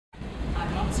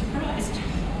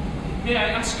May I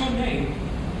ask your name?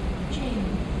 Jane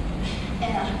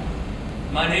Eyre.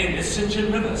 My name is St.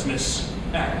 John Rivers, Miss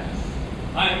Eyre.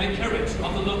 I am the curate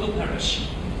of the local parish.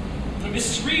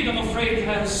 Mrs. Reed, I'm afraid,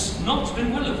 has not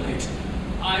been well of late.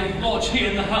 I lodge here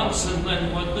in the house and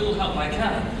lend what little help I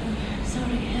can.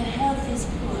 Sorry, her health is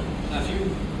poor. Have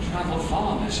you travelled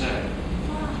far, Miss Eyre?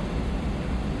 Far?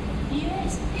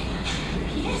 Yes.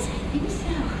 Yes, I think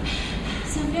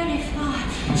so. So very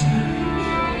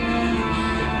far.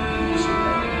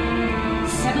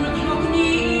 7 o'clock in the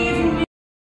evening.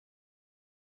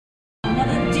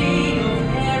 Another day of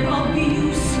their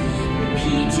abuse.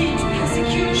 Repeated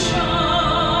persecution.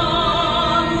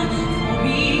 For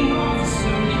being of so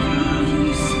little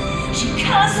use. She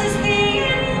curses the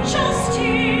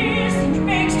injustice and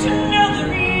begs to know the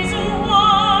reason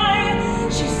why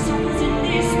she suffers in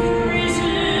this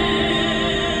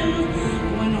prison.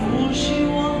 When all she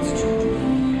wants to do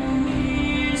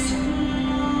is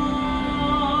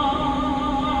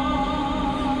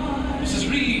fly. Mrs.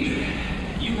 Reed,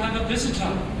 you have a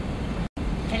visitor.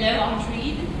 Hello, Aunt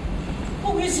Reed.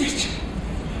 Who is it?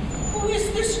 Who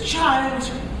is this child?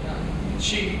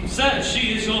 She says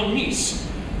she is your niece,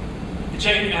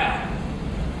 Jane Eyre.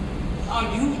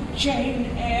 Are you Jane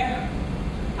Eyre?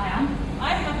 I am.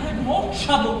 I have had more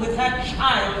trouble with that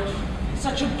child.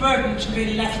 Such a burden to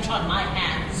be left on my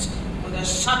hands with her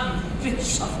sudden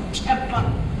fits of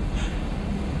temper.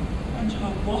 And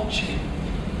her watching.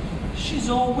 She's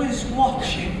always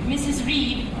watching. Mrs.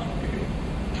 Reed.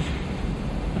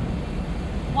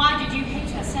 Why did you hate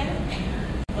her so?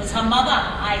 It was her mother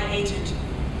I hated.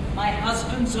 My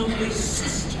husband's only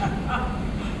sister.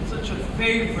 Such a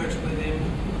favorite with him.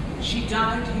 She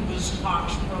died, he was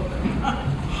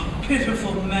heartbroken.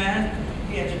 Pitiful man.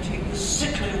 He had to take the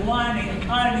sickly, whining,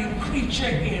 pining creature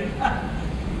in.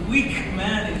 Weak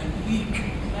man is weak,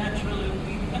 naturally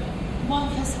weak. What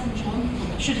of her son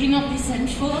John? Should he not be sent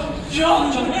for?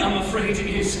 John, I'm afraid,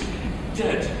 is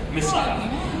dead, Miss Eyre.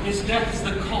 His death is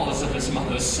the cause of his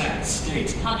mother's sad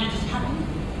state. How did it happen?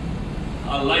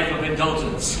 A life of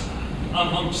indulgence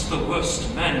amongst the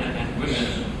worst men and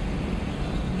women.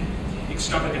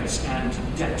 Extravagance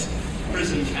and debt,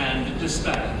 prison and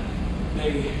despair.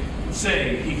 They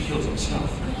say he killed himself.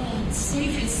 God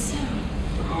save his soul.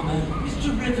 Amen.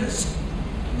 Mr. Rivers,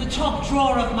 in the top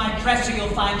drawer of my dresser you'll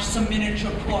find some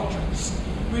miniature portraits.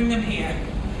 Bring them here.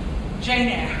 Jane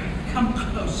Eyre, come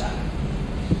closer.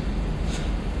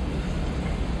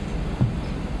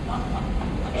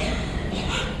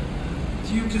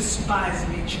 Do you despise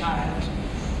me, child?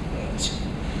 Wait.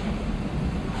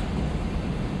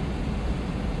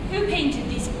 Who painted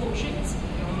these portraits?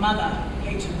 Your mother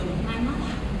hated them. My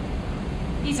mother.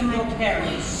 These are Your my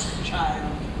parents, child.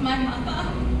 my mother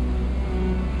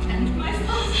and my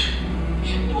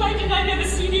father. Why did I never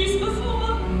see these before?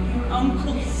 Your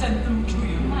uncle sent them to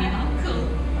you. My uncle.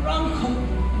 Your uncle,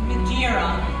 Madeira,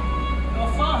 your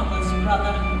father's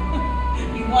brother.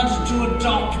 He wanted to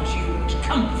adopt you and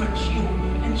comfort you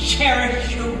and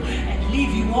cherish you and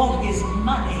leave you all his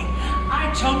money.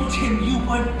 I told him you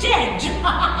were dead.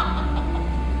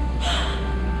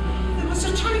 There was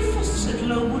a typhus at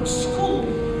Lowood School.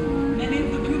 Many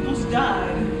of the pupils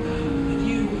died. But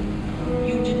you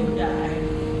didn't die.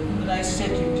 But I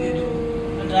said you did.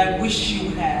 And I wish you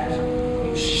had.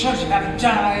 You should have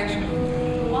died.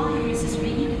 Why, Mrs.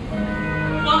 Reed?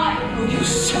 Why? Oh, you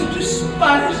so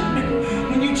despised me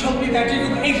when you told me that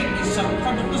you hated me so in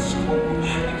front of the school,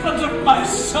 in front of my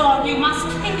son. You must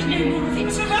think no more of The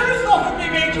it. very thought of me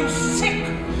made you sick.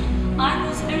 I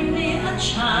was only a I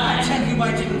child. tell you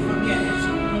I didn't forget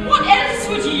it. What else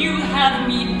would you have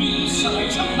me be? So I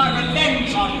took my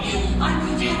revenge on you. I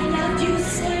could have loved you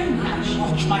so much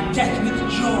Watch my death with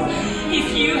joy.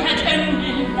 if you had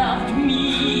only loved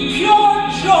me. Pure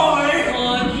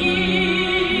joy.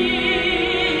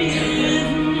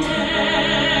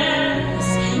 Forgiveness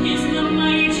is the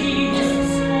mightiest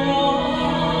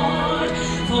sword.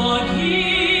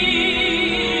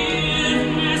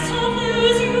 Forgiveness of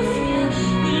those you fear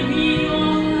will be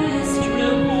your highest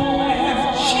reward. I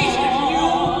have cheated you.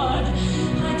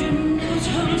 I do not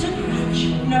hold a grudge.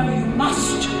 No, you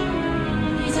must.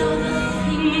 These are the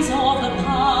things of the I've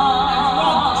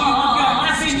robbed you of your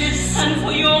past. happiness. And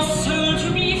for your soul to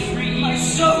be free, My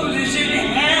soul is in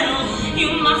hell. you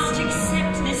must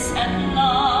accept this at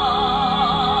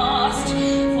last.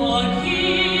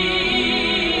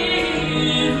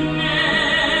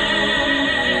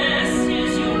 Forgiveness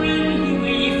is your only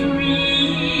way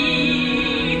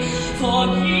free.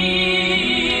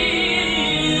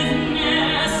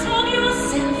 Forgiveness of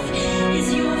yourself is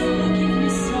your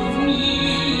forgiveness of me.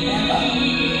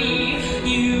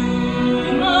 You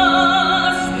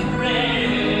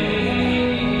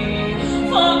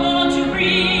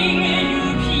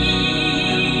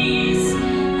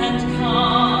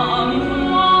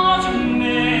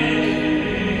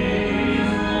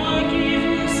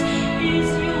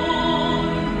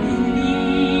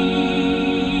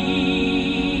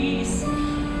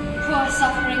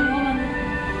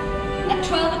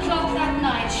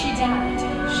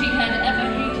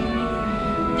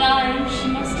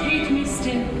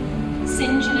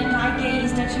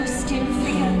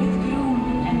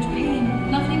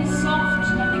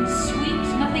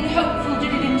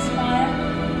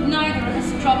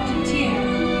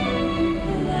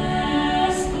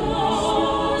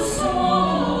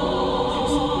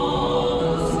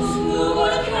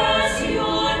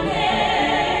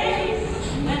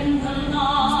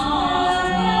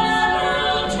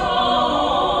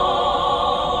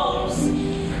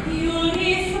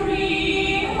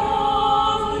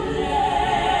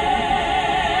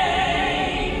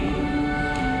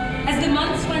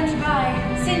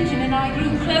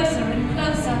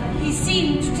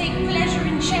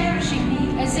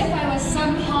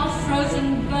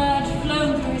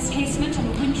casement on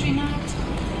a wintry night.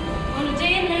 On a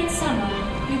day in late summer,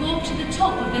 we walked to the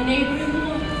top of the neighbouring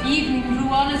wall. The evening grew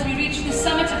on as we reached the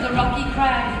summit of the rocky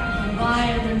crag, a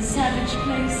wild and savage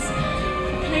place,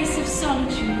 a place of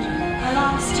solitude, a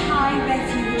last high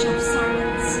refuge of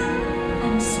silence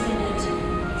and spirit.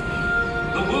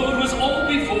 The world was all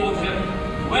before them,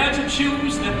 where to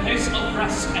choose their place of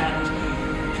rest and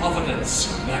Providence,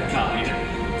 their guide.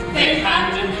 They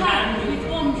hand in hand with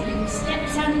wandering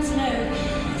steps and slow,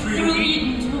 through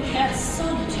Eden to appear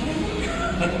solitary.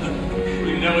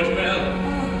 We know it well.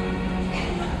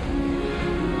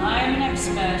 I'm an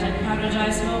expert at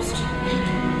Paradise Lost.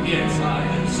 Yes,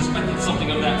 I suspected something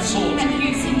of that sort. And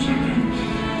you, St.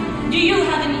 John, do you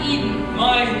have an Eden?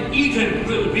 My Eden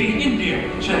will be India,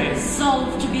 Jane.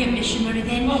 Resolved to be a missionary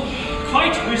then? Oh,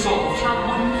 quite resolved. How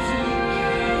wonderful.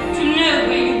 To know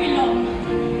where you belong.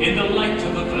 In the light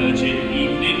of a virgin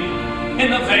evening, in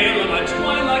the veil of a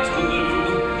twilight blue,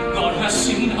 God has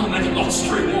seen I'm at lost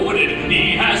rewarded.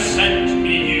 He has sent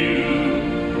me you.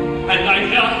 And I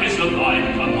hear his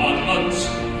divine commandment,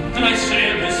 and I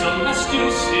sail his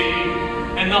celestial sea,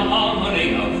 in the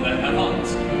harmony of the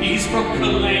heavens, he's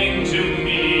proclaimed to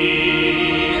me.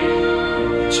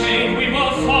 Jane, we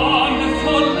were formed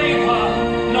for labor,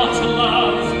 not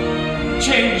love.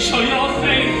 Jane, show your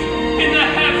faith in the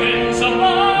heavens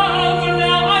above.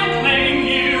 Now I claim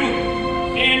you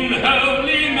in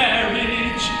holy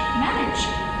marriage. Marriage?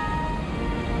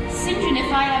 St. John,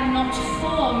 if I am not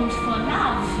formed for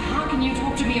love, how can you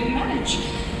talk to me of marriage?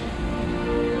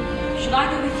 Should I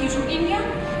go with you to India?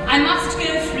 I must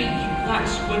go free. That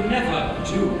would never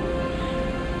do.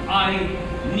 I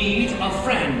need a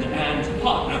friend and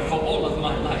partner for all of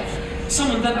my life.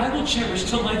 Someone that I will cherish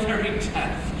till my very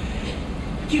death.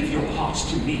 Give your heart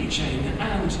to me, Jane,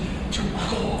 and to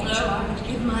God. No, I would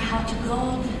give my heart to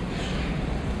God. It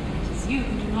is you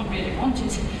who do not really want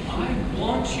it. I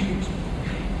want you to...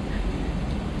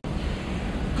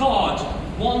 God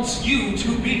wants you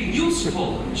to be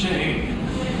useful, Jane.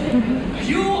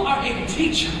 You are a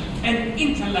teacher, an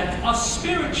intellect, a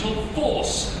spiritual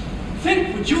force.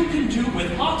 Think what you can do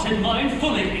with heart and mind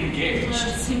fully engaged.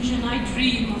 St. John, I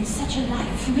dream of such a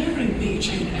life. Marry me,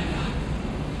 Jane Eyre.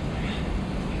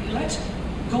 Let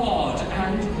God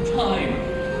and time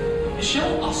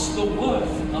show us the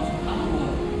worth of our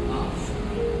love.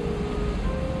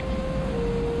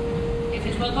 If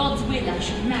it were God's will I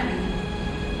should marry,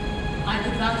 I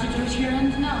would vow to do it here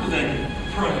and now. Then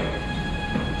pray.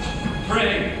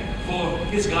 Pray for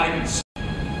his guidance.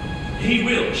 He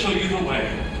will show you the way.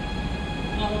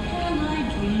 What can I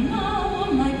do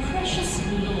now, my precious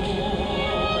Lord?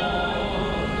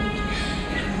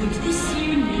 Would this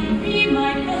union be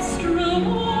my best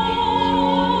reward?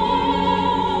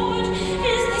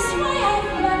 Is this why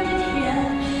I've landed here,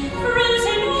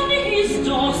 frozen on his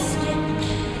doorstep?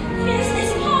 Is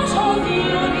this part of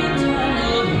your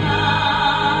eternal plan?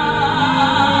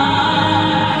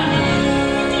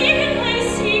 Deep in my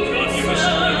secret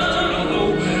soul,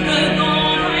 the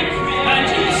God I pray, And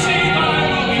to see thy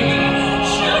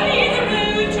show me the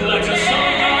road to like a day,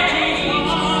 song I do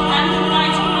and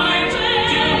light my day.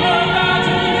 Give me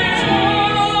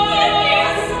a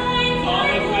sign,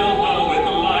 Father, fill her with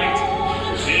light,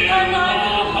 till the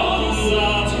whole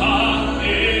of her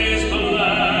is blessed.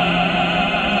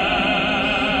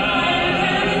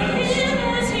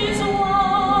 as his wife.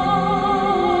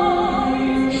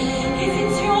 If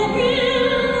it's your will,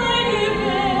 I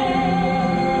obey.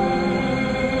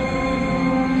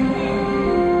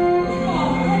 Oh,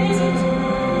 what is it?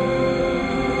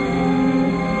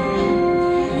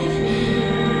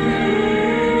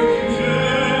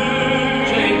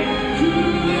 Jane,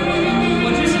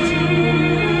 what is it?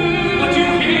 What do you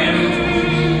hear?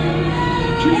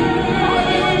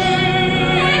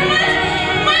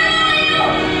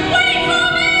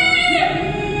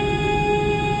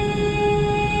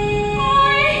 I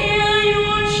hear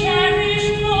your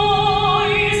cherished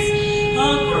voice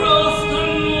across the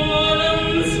northern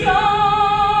skies.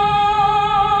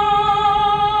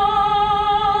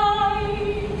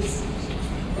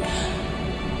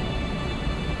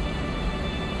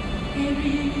 There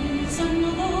is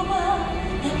another world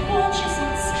that watches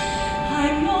us.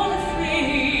 I'm not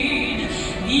afraid.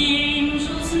 The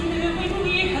angels know when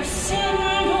we have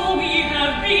sinned or we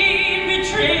have been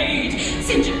betrayed.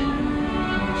 St. John,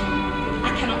 I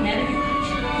cannot marry you.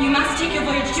 You must take your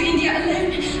voyage to India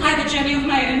alone. I have a journey of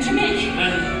my own to make.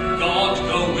 And God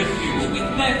go with you. With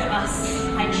both of us,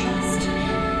 I trust.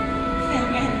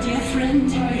 Farewell, dear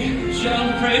friend. I shall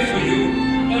pray for you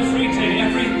every day,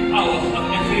 every hour of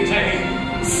every day.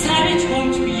 Sad it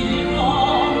won't be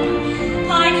long.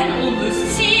 I can almost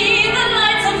see the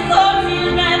lights of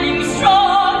Thornfield landing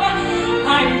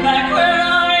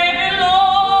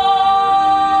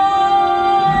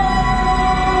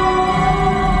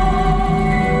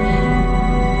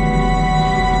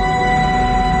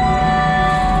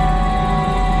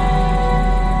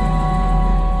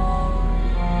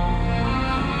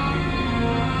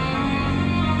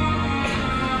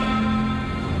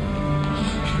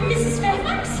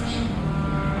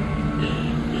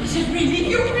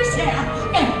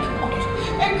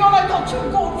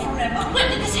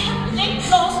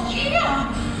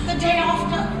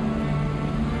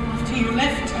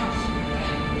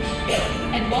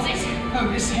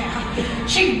comb his hair.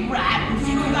 She ran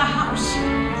through the house.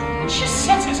 She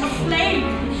set it aflame.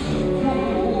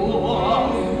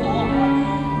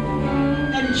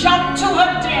 Then jumped to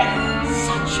her death.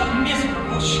 Such a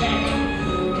miserable shame.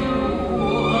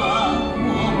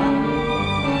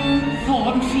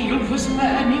 Thornfield was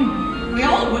burning. We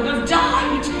all would have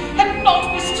died had not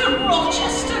Mr.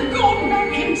 Rochester gone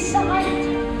back inside.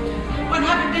 What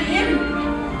happened to him?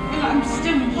 Well, I'm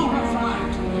still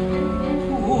horrified.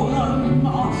 Poor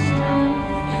master.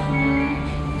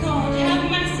 God have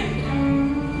mercy.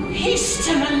 He's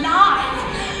still alive,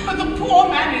 but the poor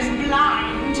man is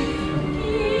blind.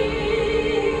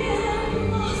 Dear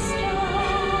master.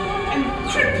 And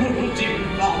crippled in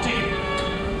body,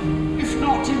 if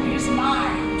not in his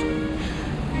mind.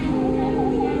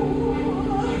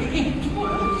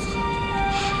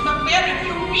 But where have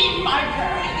you been, my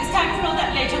girl? It's time for all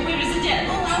that later. Where is Adele?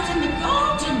 Oh, out in the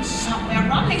garden somewhere,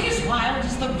 running as wild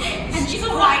as the reds. And she's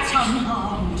all quite right.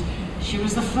 unharmed. She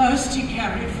was the first he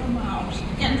carried from out.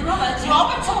 And Robert?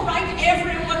 Robert's all right.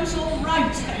 Everyone's all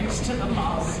right, thanks to the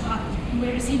master.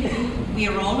 Where is he living?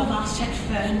 We're all of us at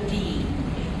Ferndean,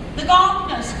 the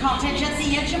gardener's cottage at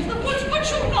the edge of the woods, but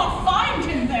you'll not find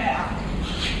him there.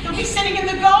 He'll be sitting in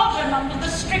the garden under the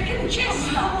stricken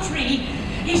chestnut tree.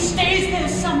 He stays there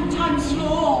sometimes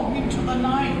long into the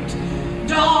night.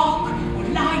 Dark or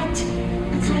light,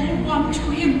 it's all one to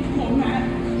him, poor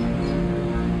man.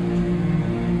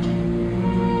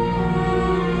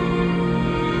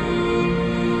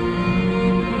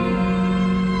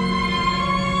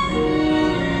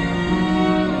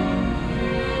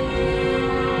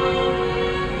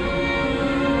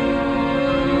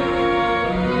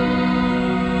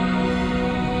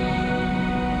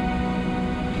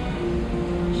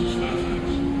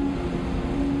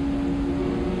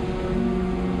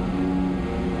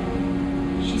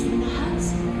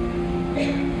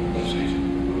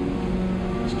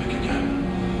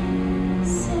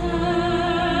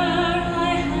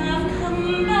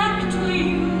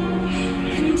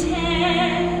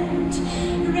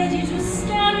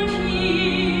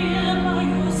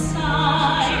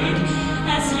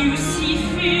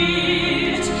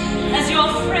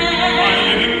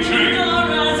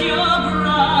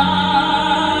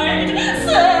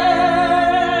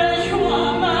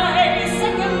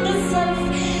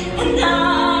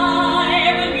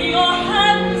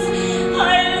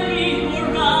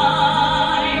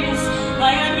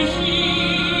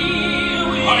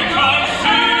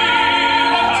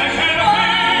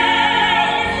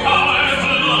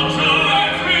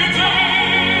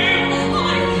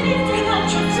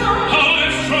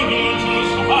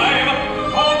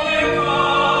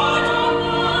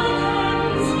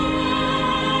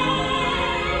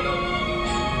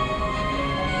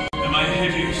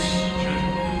 Hideous.